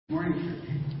Morning, church.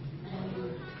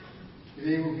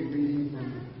 Today we'll be reading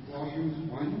from Colossians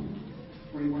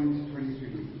 1:21 to 23.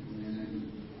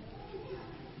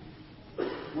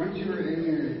 And once you were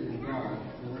alienated from God,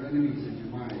 you were enemies in your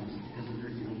minds because of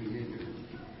your evil behavior.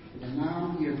 But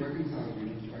now He has reconciled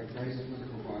you by Christ's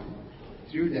physical body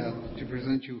through death to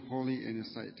present you holy in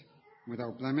His sight,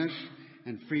 without blemish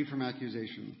and free from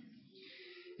accusation.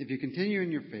 If you continue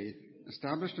in your faith,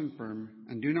 established and firm,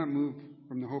 and do not move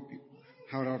from the hope you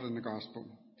held out in the gospel.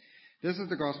 This is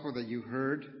the gospel that you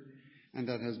heard and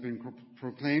that has been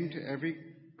proclaimed to every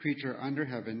creature under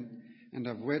heaven, and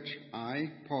of which I,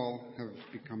 Paul, have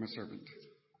become a servant.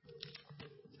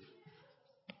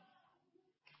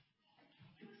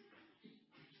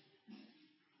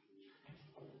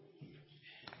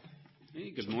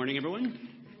 Hey, good morning, everyone.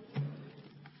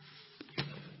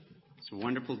 It's a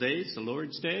wonderful day. It's the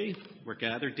Lord's Day. We're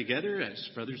gathered together as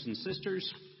brothers and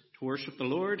sisters to worship the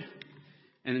Lord.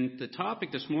 And the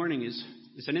topic this morning is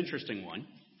an interesting one,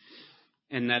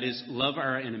 and that is love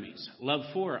our enemies, love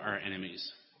for our enemies.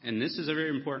 And this is a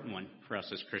very important one for us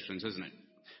as Christians, isn't it?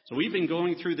 So we've been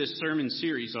going through this sermon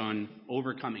series on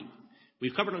overcoming.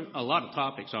 We've covered a lot of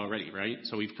topics already, right?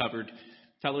 So we've covered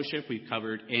fellowship, we've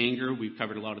covered anger, we've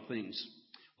covered a lot of things.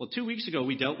 Well, 2 weeks ago,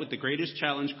 we dealt with the greatest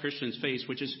challenge Christians face,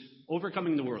 which is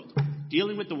overcoming the world,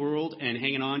 dealing with the world and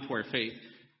hanging on to our faith.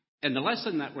 And the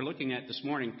lesson that we're looking at this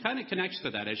morning kind of connects to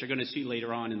that, as you're going to see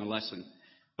later on in the lesson.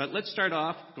 But let's start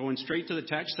off going straight to the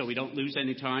text so we don't lose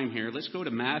any time here. Let's go to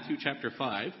Matthew chapter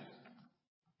 5.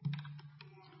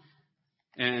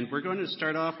 And we're going to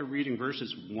start off reading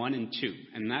verses 1 and 2.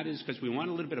 And that is because we want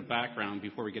a little bit of background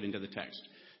before we get into the text.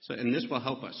 And this will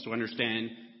help us to understand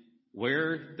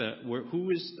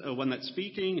who is the one that's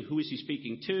speaking, who is he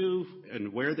speaking to,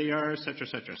 and where they are, etc.,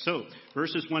 etc. So,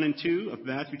 verses 1 and 2 of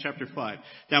Matthew chapter 5.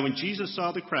 Now, when Jesus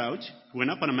saw the crowds, he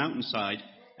went up on a mountainside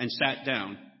and sat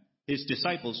down. His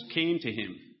disciples came to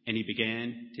him, and he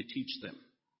began to teach them.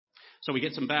 So we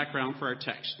get some background for our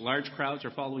text. Large crowds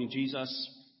are following Jesus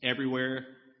everywhere.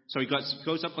 So he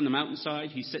goes up on the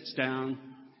mountainside, he sits down,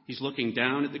 he's looking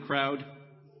down at the crowd.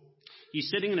 He's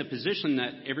sitting in a position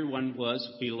that everyone was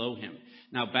below him.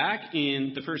 Now, back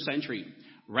in the first century,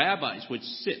 rabbis would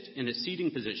sit in a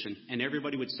seating position, and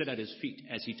everybody would sit at his feet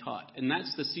as he taught. And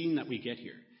that's the scene that we get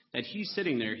here, that he's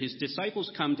sitting there. His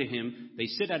disciples come to him, they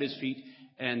sit at his feet,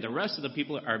 and the rest of the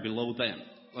people are below them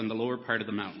on the lower part of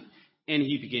the mountain. And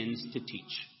he begins to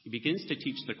teach. He begins to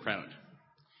teach the crowd.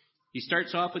 He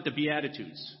starts off with the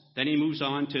Beatitudes. Then he moves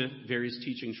on to various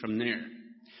teachings from there.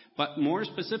 But more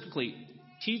specifically,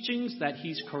 teachings that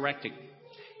he's correcting.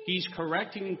 He's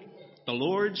correcting the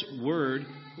Lord's word,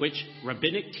 which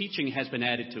rabbinic teaching has been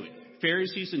added to it.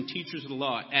 Pharisees and teachers of the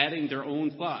law adding their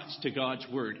own thoughts to God's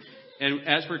word. And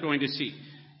as we're going to see,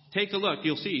 take a look.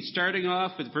 You'll see, starting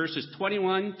off with verses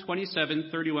 21, 27,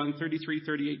 31, 33,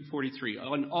 38, and 43.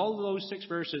 On all of those 6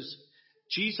 verses,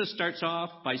 Jesus starts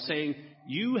off by saying,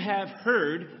 you have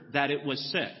heard that it was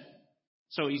said.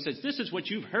 So he says, this is what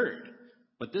you've heard,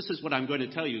 but this is what I'm going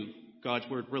to tell you God's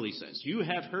word really says. You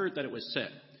have heard that it was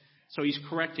said. So he's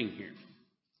correcting here.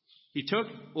 He took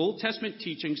Old Testament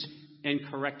teachings and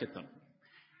corrected them,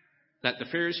 that the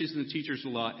Pharisees and the teachers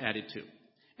of the law added to.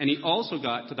 And he also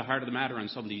got to the heart of the matter on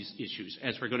some of these issues,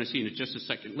 as we're going to see in just a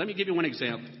second. Let me give you one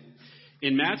example.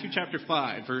 In Matthew chapter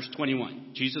 5, verse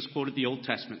 21, Jesus quoted the Old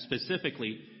Testament,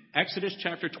 specifically Exodus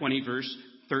chapter 20, verse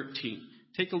 13.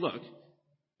 Take a look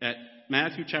at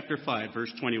Matthew chapter 5,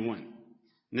 verse 21.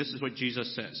 And this is what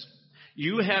Jesus says.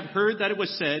 You have heard that it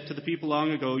was said to the people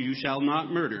long ago, you shall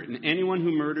not murder, and anyone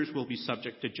who murders will be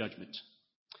subject to judgment.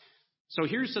 So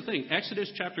here's the thing. Exodus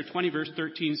chapter 20, verse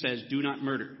 13 says, do not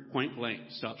murder. Point blank.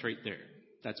 Stops right there.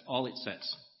 That's all it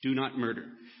says. Do not murder.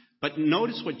 But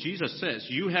notice what Jesus says.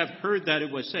 You have heard that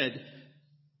it was said,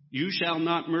 you shall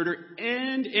not murder,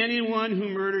 and anyone who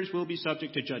murders will be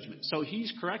subject to judgment. So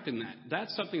he's correcting that.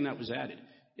 That's something that was added.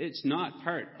 It's not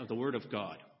part of the word of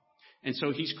God. And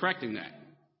so he's correcting that.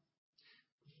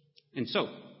 And so,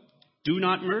 do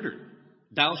not murder.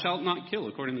 Thou shalt not kill,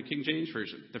 according to the King James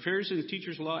Version. The Pharisees and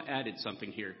teachers of law added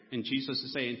something here. And Jesus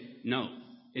is saying, no.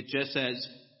 It just says,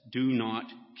 do not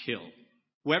kill.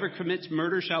 Whoever commits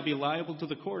murder shall be liable to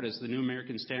the court, as the New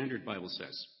American Standard Bible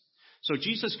says. So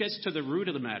Jesus gets to the root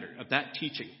of the matter, of that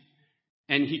teaching.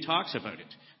 And he talks about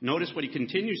it. Notice what he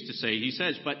continues to say. He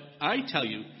says, but I tell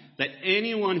you that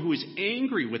anyone who is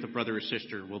angry with a brother or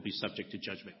sister will be subject to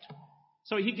judgment.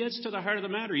 So he gets to the heart of the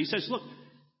matter. He says, look,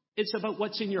 it's about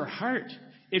what's in your heart.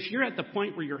 If you're at the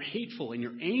point where you're hateful and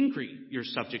you're angry, you're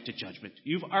subject to judgment.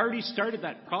 You've already started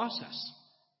that process.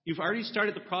 You've already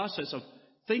started the process of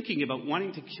thinking about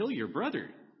wanting to kill your brother.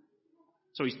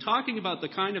 So he's talking about the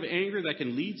kind of anger that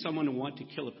can lead someone to want to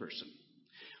kill a person.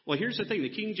 Well, here's the thing. The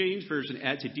King James Version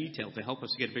adds a detail to help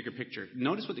us get a bigger picture.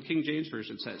 Notice what the King James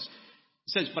Version says.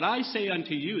 It says, "But I say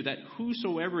unto you that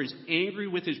whosoever is angry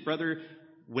with his brother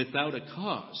without a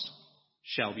cause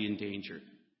shall be in danger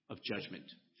of judgment."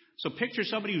 So picture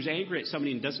somebody who's angry at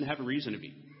somebody and doesn't have a reason to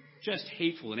be. Just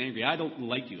hateful and angry. I don't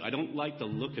like you. I don't like the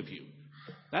look of you.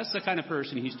 That's the kind of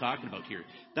person he's talking about here.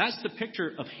 That's the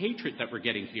picture of hatred that we're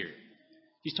getting here.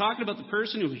 He's talking about the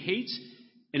person who hates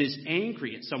and is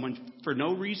angry at someone for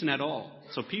no reason at all.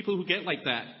 So people who get like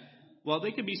that, well,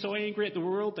 they can be so angry at the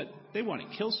world that they want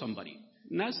to kill somebody.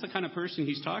 And that's the kind of person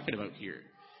he's talking about here.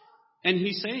 And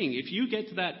he's saying, if you get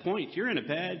to that point, you're in a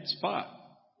bad spot.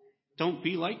 Don't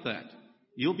be like that.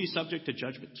 You'll be subject to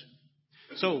judgment.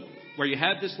 So where you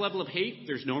have this level of hate,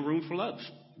 there's no room for love.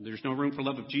 There's no room for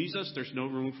love of Jesus. There's no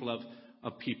room for love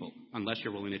of people unless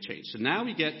you're willing to change. So now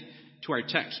we get to our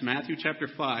text, Matthew chapter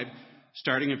 5,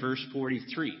 starting at verse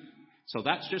 43. So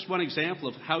that's just one example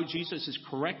of how Jesus is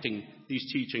correcting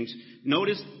these teachings.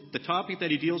 Notice the topic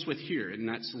that he deals with here, and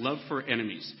that's love for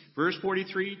enemies. Verse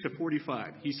 43 to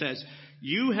 45. He says,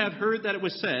 "You have heard that it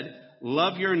was said,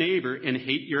 'Love your neighbor and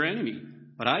hate your enemy.'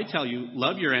 But I tell you,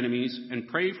 love your enemies and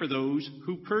pray for those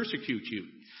who persecute you,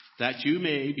 that you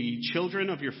may be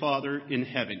children of your Father in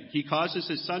heaven. He causes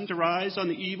his sun to rise on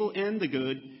the evil and the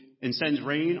good, and sends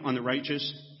rain on the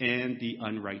righteous and the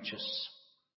unrighteous."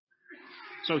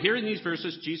 So here in these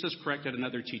verses, Jesus corrected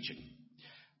another teaching.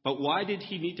 But why did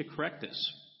he need to correct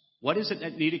this? What is it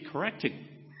that needed correcting?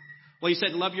 Well, he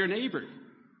said, love your neighbor.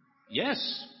 Yes.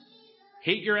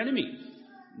 Hate your enemy.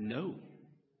 No.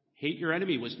 Hate your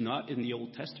enemy was not in the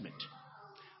Old Testament.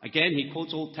 Again, he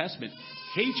quotes Old Testament.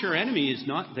 Hate your enemy is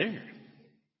not there.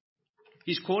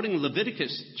 He's quoting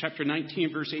Leviticus chapter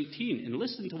 19, verse 18. And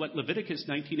listen to what Leviticus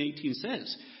 19:18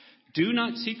 says. "Do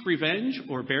not seek revenge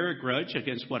or bear a grudge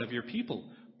against one of your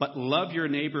people, but love your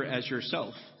neighbor as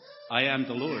yourself. I am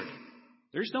the Lord."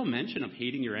 There's no mention of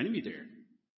hating your enemy there.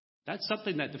 That's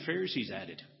something that the Pharisees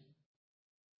added.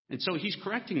 And so he's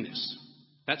correcting this.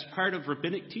 That's part of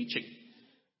rabbinic teaching.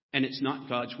 And it's not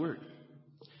God's word.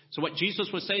 So what Jesus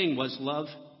was saying was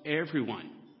love everyone,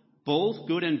 both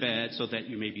good and bad, so that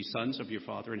you may be sons of your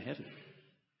Father in heaven.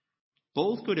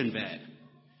 Both good and bad.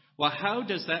 Well, how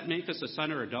does that make us a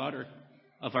son or a daughter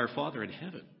of our Father in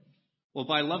heaven? Well,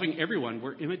 by loving everyone,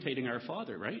 we're imitating our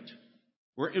Father, right?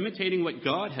 We're imitating what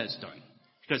God has done,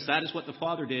 because that is what the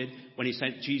Father did when he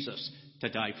sent Jesus to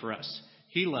die for us.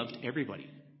 He loved everybody.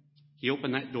 He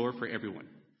opened that door for everyone.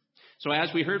 So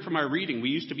as we heard from our reading, we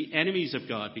used to be enemies of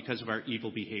God because of our evil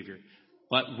behavior.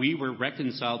 But we were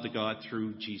reconciled to God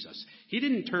through Jesus. He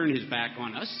didn't turn his back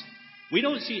on us. We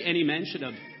don't see any mention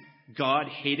of God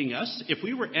hating us. If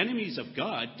we were enemies of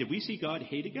God, did we see God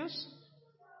hating us?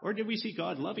 Or did we see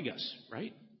God loving us,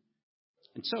 right?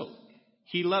 And so,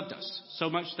 he loved us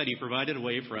so much that he provided a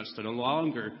way for us to no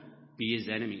longer be his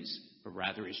enemies, but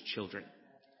rather his children.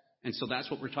 And so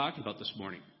that's what we're talking about this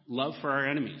morning. Love for our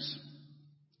enemies.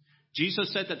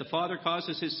 Jesus said that the Father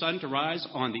causes his sun to rise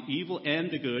on the evil and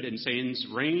the good and sends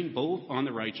rain both on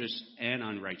the righteous and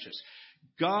unrighteous.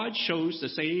 God shows the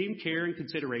same care and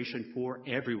consideration for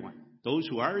everyone, those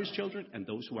who are his children and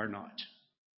those who are not.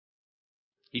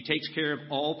 He takes care of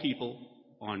all people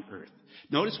on earth.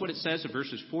 Notice what it says in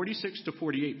verses 46 to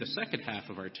 48, the second half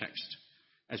of our text,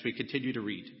 as we continue to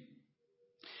read.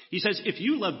 He says, "If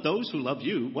you love those who love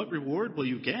you, what reward will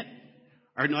you get?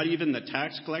 Are not even the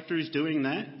tax collectors doing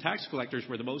that?" Tax collectors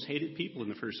were the most hated people in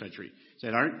the first century. He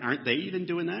said, aren't they even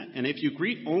doing that? "And if you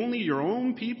greet only your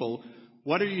own people,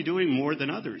 what are you doing more than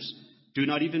others? Do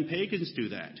not even pagans do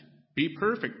that? Be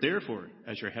perfect, therefore,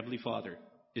 as your heavenly Father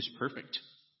is perfect."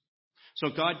 So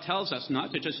God tells us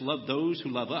not to just love those who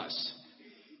love us.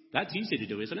 That's easy to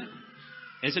do, isn't it?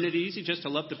 Isn't it easy just to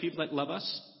love the people that love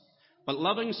us? But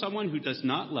loving someone who does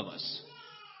not love us,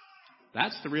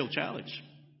 that's the real challenge.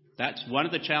 That's one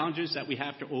of the challenges that we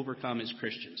have to overcome as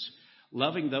Christians.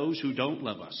 Loving those who don't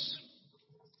love us.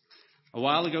 A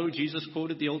while ago, Jesus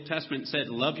quoted the Old Testament and said,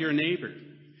 "Love your neighbor."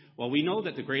 Well, we know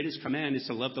that the greatest command is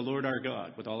to love the Lord our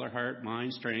God with all our heart,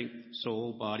 mind, strength,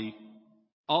 soul, body,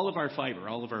 all of our fiber,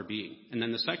 all of our being. And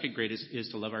then the second greatest is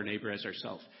to love our neighbor as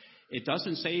ourselves. It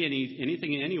doesn't say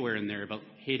anything anywhere in there about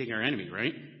hating our enemy,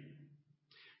 right?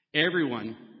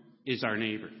 Everyone is our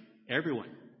neighbor. Everyone.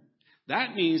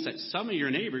 That means that some of your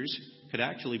neighbors could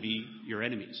actually be your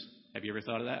enemies. Have you ever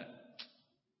thought of that?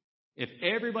 If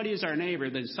everybody is our neighbor,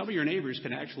 then some of your neighbors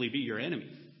can actually be your enemy.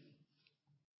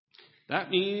 That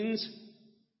means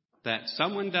that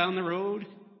someone down the road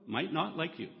might not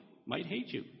like you, might hate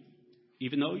you,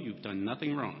 even though you've done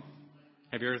nothing wrong.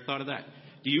 Have you ever thought of that?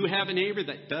 Do you have a neighbor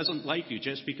that doesn't like you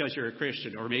just because you're a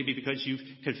Christian, or maybe because you've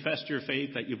confessed your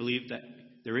faith, that you believe that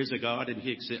there is a God and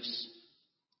he exists?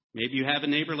 Maybe you have a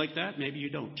neighbor like that, maybe you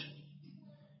don't.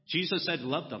 Jesus said,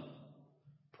 love them.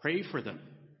 Pray for them.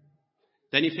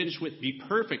 Then he finished with, be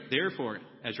perfect, therefore,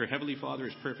 as your heavenly Father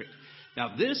is perfect.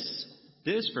 Now this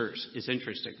verse is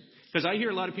interesting, because I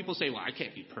hear a lot of people say, well, I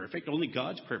can't be perfect. Only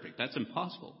God's perfect. That's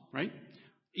impossible, right?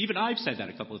 Even I've said that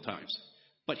a couple of times.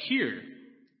 But here,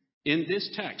 in this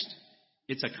text,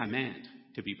 it's a command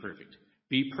to be perfect.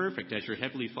 Be perfect as your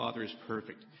heavenly Father is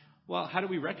perfect. Well, how do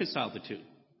we reconcile the two?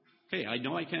 Okay, I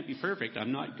know I can't be perfect.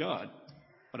 I'm not God.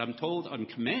 But I'm told, I'm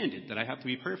commanded that I have to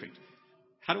be perfect.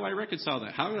 How do I reconcile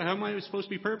that? How am I supposed to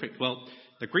be perfect? Well,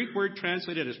 the Greek word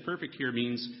translated as perfect here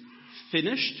means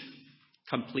finished,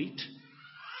 complete,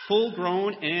 full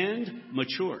grown, and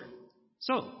mature.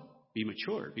 So, be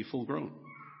mature, be full grown.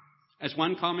 As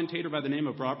one commentator by the name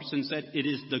of Robertson said, it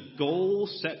is the goal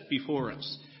set before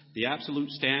us, the absolute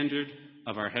standard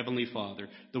of our Heavenly Father.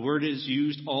 The word is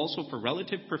used also for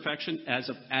relative perfection as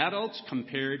of adults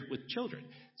compared with children.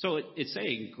 So it's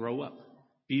saying, grow up,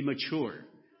 be mature,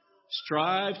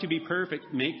 strive to be perfect,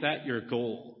 make that your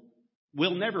goal.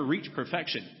 We'll never reach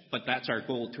perfection, but that's our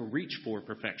goal, to reach for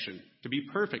perfection, to be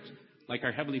perfect like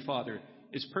our Heavenly Father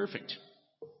is perfect.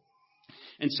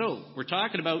 And so, we're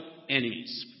talking about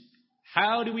enemies.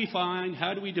 How do we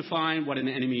define what an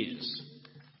enemy is?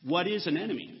 What is an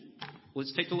enemy?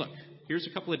 Let's take a look. Here's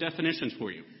a couple of definitions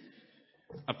for you.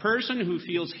 A person who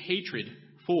feels hatred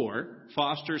for,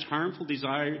 fosters harmful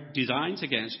designs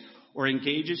against, or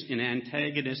engages in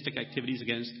antagonistic activities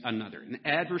against another, an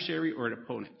adversary or an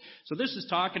opponent. So this is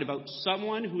talking about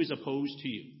someone who is opposed to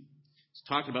you. It's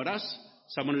talking about us,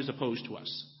 someone who's opposed to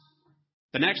us.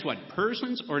 The next one,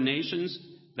 persons or nations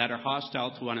that are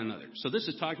hostile to one another. So this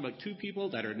is talking about two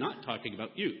people that are not talking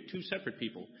about you, two separate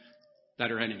people that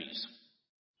are enemies.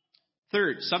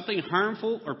 Third, something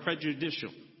harmful or prejudicial.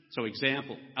 So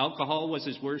example, alcohol was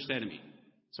his worst enemy.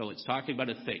 So it's talking about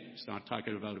a thing. It's not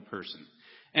talking about a person.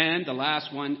 And the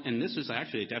last one, and this is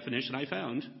actually a definition I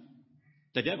found,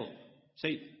 the devil,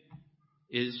 Satan,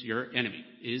 is your enemy,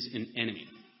 is an enemy.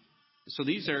 So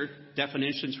these are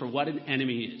definitions for what an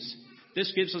enemy is.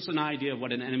 This gives us an idea of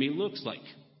what an enemy looks like.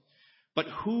 But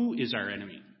who is our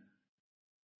enemy?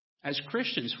 As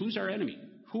Christians, who's our enemy?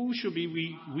 Who should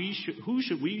we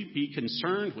be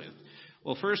concerned with?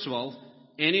 Well, first of all,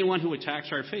 anyone who attacks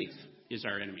our faith is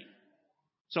our enemy.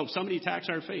 So if somebody attacks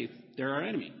our faith, they're our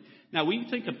enemy. Now, we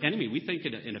think of enemy, we think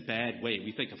in a bad way.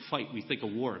 We think of fight, we think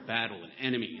of war, battle, an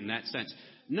enemy in that sense.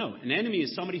 No, an enemy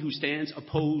is somebody who stands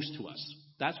opposed to us.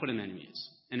 That's what an enemy is.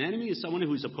 An enemy is someone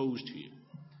who is opposed to you.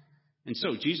 And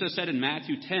so, Jesus said in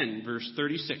Matthew 10, verse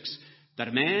 36, that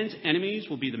a man's enemies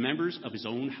will be the members of his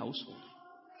own household.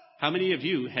 How many of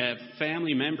you have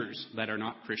family members that are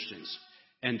not Christians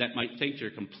and that might think you're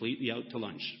completely out to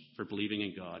lunch for believing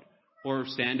in God or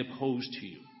stand opposed to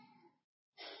you?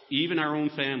 Even our own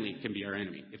family can be our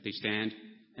enemy if they stand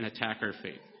and attack our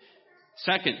faith.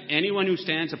 Second, anyone who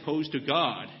stands opposed to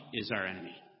God is our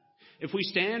enemy. If we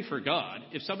stand for God,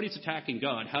 if somebody's attacking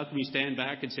God, how can we stand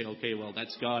back and say, okay, well,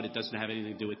 that's God, it doesn't have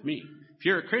anything to do with me? If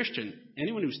you're a Christian,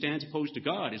 anyone who stands opposed to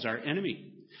God is our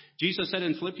enemy. Jesus said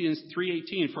in Philippians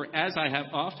 3:18, for as I have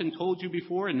often told you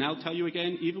before and now tell you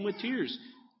again, even with tears,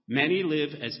 many live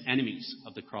as enemies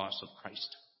of the cross of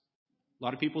Christ. A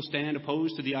lot of people stand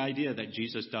opposed to the idea that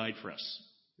Jesus died for us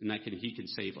and that he can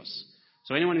save us.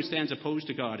 So anyone who stands opposed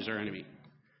to God is our enemy.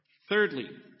 Thirdly,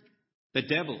 the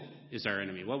devil is our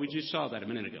enemy. Well, we just saw that a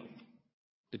minute ago.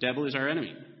 The devil is our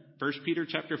enemy. 1 Peter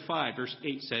chapter 5, verse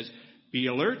 8 says, be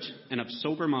alert and of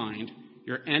sober mind.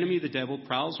 Your enemy, the devil,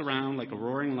 prowls around like a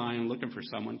roaring lion looking for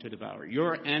someone to devour.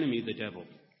 Your enemy, the devil.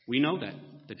 We know that.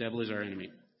 The devil is our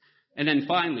enemy. And then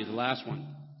finally, the last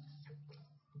one.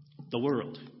 The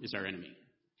world is our enemy.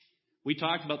 We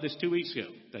talked about this 2 weeks ago,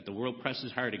 that the world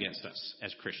presses hard against us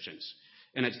as Christians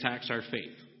and attacks our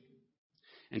faith.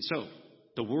 And so,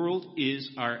 the world is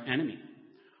our enemy.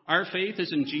 Our faith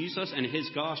is in Jesus and his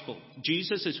gospel.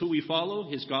 Jesus is who we follow.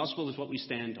 His gospel is what we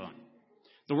stand on.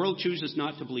 The world chooses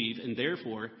not to believe and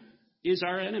therefore is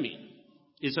our enemy,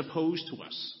 is opposed to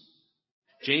us.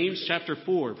 James chapter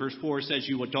 4, verse 4 says,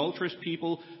 you adulterous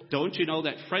people, don't you know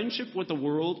that friendship with the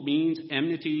world means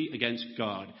enmity against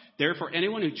God? Therefore,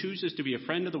 anyone who chooses to be a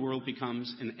friend of the world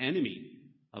becomes an enemy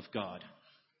of God.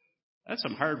 That's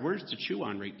some hard words to chew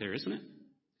on right there, isn't it?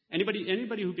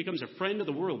 Anybody who becomes a friend of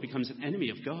the world becomes an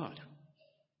enemy of God.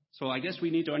 So I guess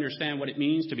we need to understand what it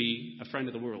means to be a friend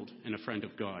of the world and a friend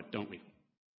of God, don't we?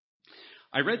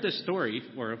 I read this story,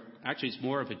 or actually it's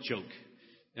more of a joke,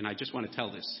 and I just want to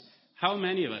tell this. How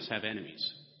many of us have enemies?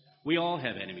 We all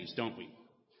have enemies, don't we?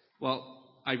 Well,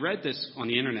 I read this on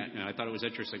the internet, and I thought it was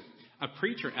interesting. A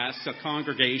preacher asks a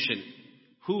congregation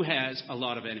who has a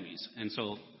lot of enemies. And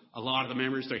so a lot of the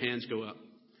members, their hands go up.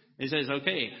 He says,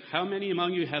 okay, how many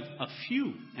among you have a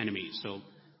few enemies? So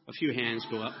a few hands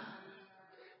go up.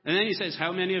 And then he says,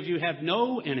 how many of you have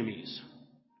no enemies?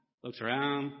 Looks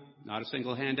around, not a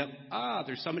single hand up.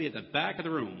 There's somebody at the back of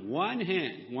the room. One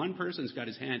hand, one person's got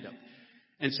his hand up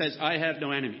and says, I have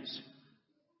no enemies.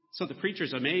 So the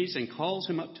preacher's amazed and calls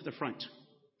him up to the front.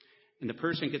 And the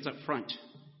person gets up front.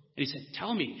 And he said,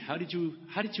 tell me, how did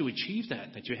you achieve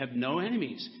that you have no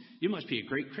enemies? You must be a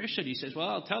great Christian. He says, well,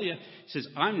 I'll tell you. He says,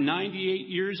 I'm 98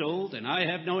 years old and I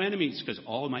have no enemies because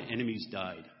all my enemies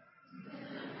died.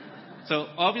 So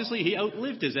obviously he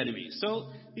outlived his enemies. So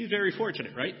he's very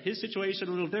fortunate, right? His situation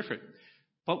a little different.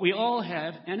 But we all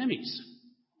have enemies.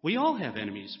 We all have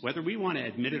enemies, whether we want to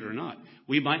admit it or not.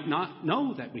 We might not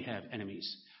know that we have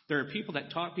enemies. There are people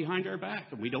that talk behind our back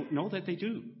and we don't know that they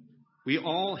do. We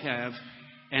all have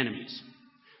enemies.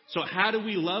 So how do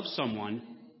we love someone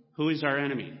who is our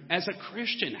enemy? As a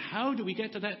Christian, how do we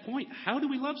get to that point? How do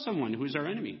we love someone who is our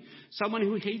enemy? Someone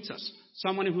who hates us,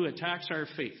 someone who attacks our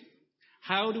faith.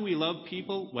 How do we love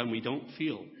people when we don't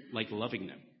feel like loving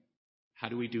them? How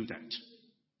do we do that?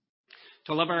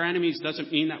 To love our enemies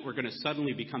doesn't mean that we're going to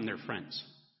suddenly become their friends.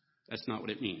 That's not what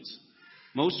it means.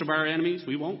 Most of our enemies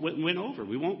we won't win over.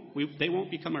 They won't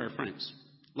become our friends.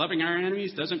 Loving our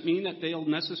enemies doesn't mean that they'll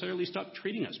necessarily stop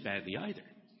treating us badly either.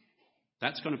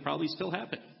 That's going to probably still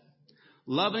happen.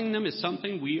 Loving them is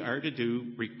something we are to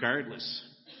do regardless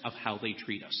of how they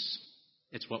treat us.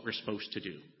 It's what we're supposed to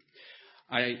do.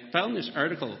 I found this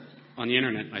article on the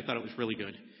internet, and I thought it was really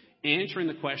good, answering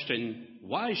the question,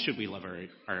 why should we love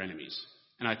our enemies?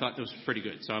 And I thought this was pretty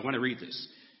good, so I want to read this.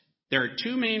 There are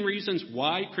two main reasons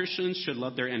why Christians should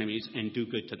love their enemies and do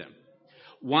good to them.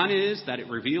 One is that it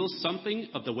reveals something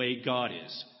of the way God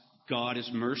is. God is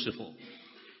merciful.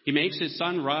 He makes his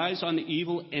sun rise on the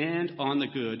evil and on the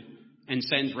good, and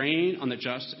sends rain on the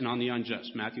just and on the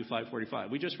unjust. Matthew 5:45.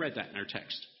 We just read that in our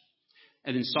text.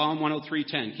 And in Psalm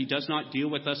 103:10, he does not deal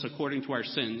with us according to our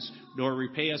sins, nor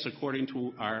repay us according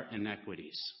to our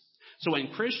iniquities. So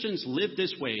when Christians live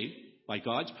this way, by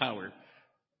God's power,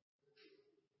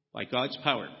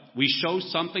 we show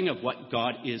something of what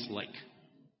God is like.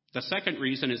 The second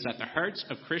reason is that the hearts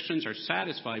of Christians are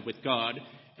satisfied with God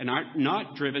and are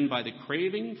not driven by the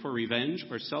craving for revenge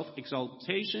or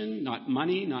self-exaltation, not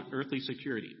money, not earthly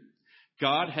security.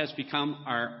 God has become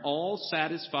our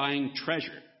all-satisfying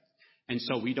treasure. And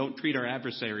so we don't treat our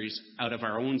adversaries out of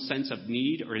our own sense of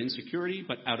need or insecurity,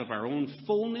 but out of our own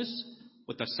fullness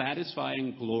with the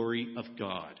satisfying glory of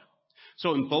God.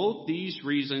 So in both these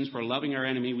reasons for loving our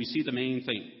enemy, we see the main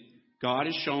thing. God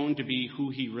is shown to be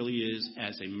who he really is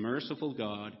as a merciful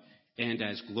God and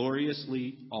as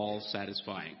gloriously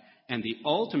all-satisfying. And the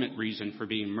ultimate reason for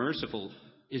being merciful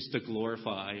is to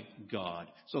glorify God.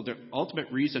 So the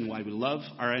ultimate reason why we love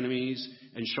our enemies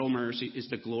and show mercy is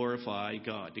to glorify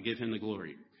God, to give him the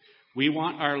glory. We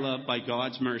want our love by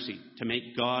God's mercy to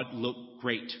make God look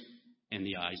great in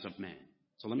the eyes of man.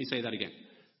 So let me say that again.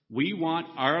 We want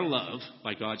our love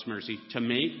by God's mercy to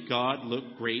make God look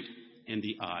great in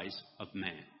the eyes of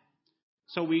man.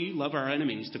 So we love our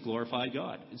enemies to glorify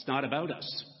God. It's not about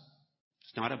us.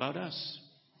 It's not about us.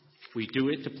 We do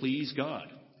it to please God.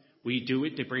 We do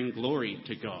it to bring glory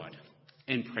to God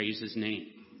and praise his name.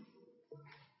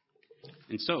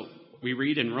 And so we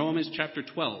read in Romans chapter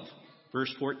 12,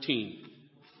 verse 14,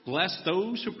 bless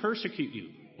those who persecute you.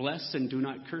 Bless and do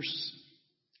not curse.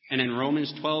 And in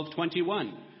Romans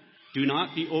 12:21, do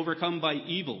not be overcome by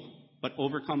evil, but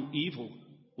overcome evil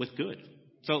with good.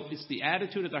 So it's the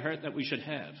attitude of the heart that we should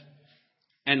have.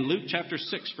 And Luke chapter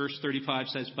 6, verse 35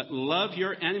 says, but love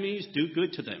your enemies, do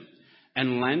good to them,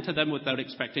 and lend to them without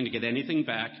expecting to get anything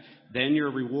back. Then your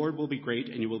reward will be great,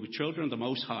 and you will be children of the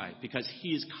Most High, because he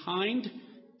is kind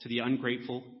to the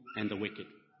ungrateful and the wicked.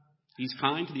 He's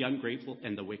kind to the ungrateful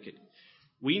and the wicked.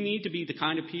 We need to be the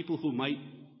kind of people who might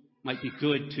be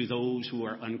good to those who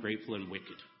are ungrateful and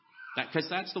wicked. Because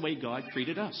that's the way God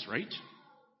treated us, right?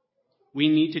 We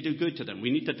need to do good to them.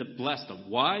 We need to bless them.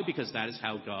 Why? Because that is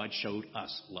how God showed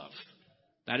us love.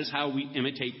 That is how we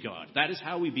imitate God. That is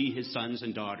how we be his sons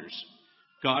and daughters.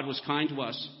 God was kind to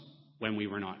us when we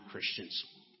were not Christians.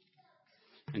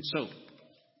 And so,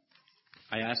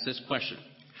 I ask this question.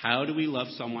 How do we love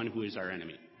someone who is our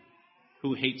enemy,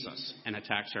 who hates us and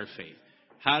attacks our faith?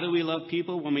 How do we love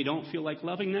people when we don't feel like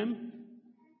loving them?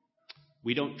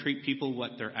 We don't treat people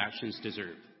what their actions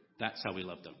deserve. That's how we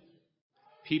love them.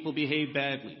 People behave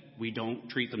badly. We don't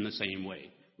treat them the same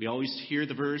way. We always hear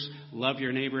the verse, love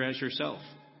your neighbor as yourself.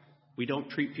 We don't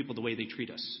treat people the way they treat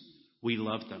us. We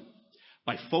love them.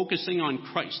 By focusing on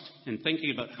Christ and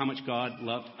thinking about how much God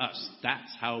loved us,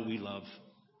 that's how we love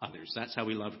others. That's how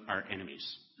we love our enemies.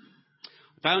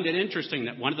 I found it interesting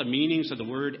that one of the meanings of the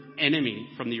word enemy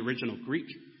from the original Greek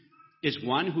is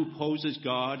one who opposes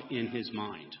God in his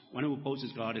mind. One who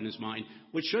opposes God in his mind,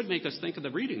 which should make us think of the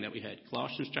reading that we had,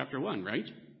 Colossians chapter 1, right?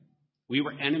 We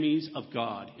were enemies of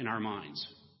God in our minds,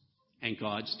 and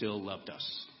God still loved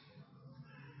us.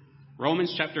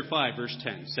 Romans chapter 5, verse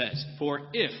 10 says, "For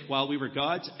if, while we were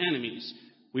God's enemies,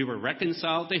 we were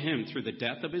reconciled to him through the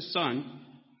death of his Son,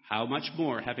 how much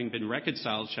more, having been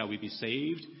reconciled, shall we be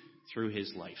saved through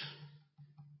his life?"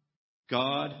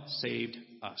 God saved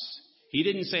us. He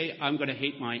didn't say, "I'm going to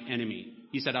hate my enemy."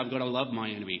 He said, "I'm going to love my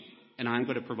enemy, and I'm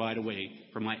going to provide a way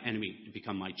for my enemy to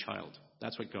become my child."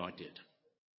 That's what God did.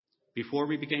 Before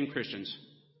we became Christians,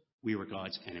 we were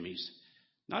God's enemies.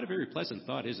 Not a very pleasant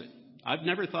thought, is it? I've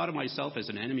never thought of myself as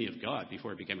an enemy of God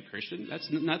before I became a Christian. That's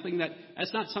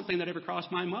not something that ever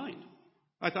crossed my mind.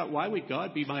 I thought, why would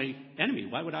God be my enemy?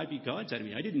 Why would I be God's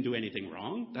enemy? I didn't do anything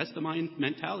wrong. That's the mind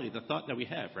mentality, the thought that we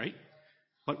have, right?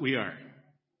 But we are.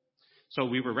 So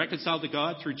we were reconciled to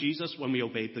God through Jesus when we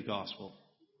obeyed the gospel.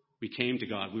 We came to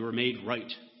God. We were made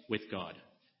right with God.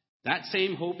 That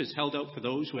same hope is held out for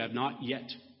those who have not yet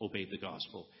obeyed the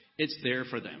gospel. It's there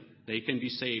for them. They can be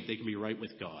saved. They can be right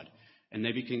with God. And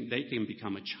they can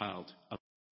become a child of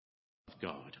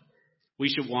God. We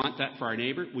should want that for our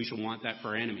neighbor. We should want that for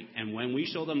our enemy. And when we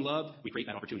show them love, we create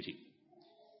that opportunity.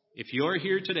 If you're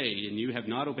here today and you have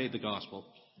not obeyed the gospel,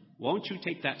 won't you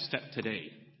take that step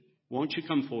today? Won't you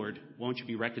come forward? Won't you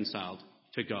be reconciled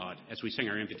to God as we sing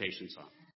our invitation song?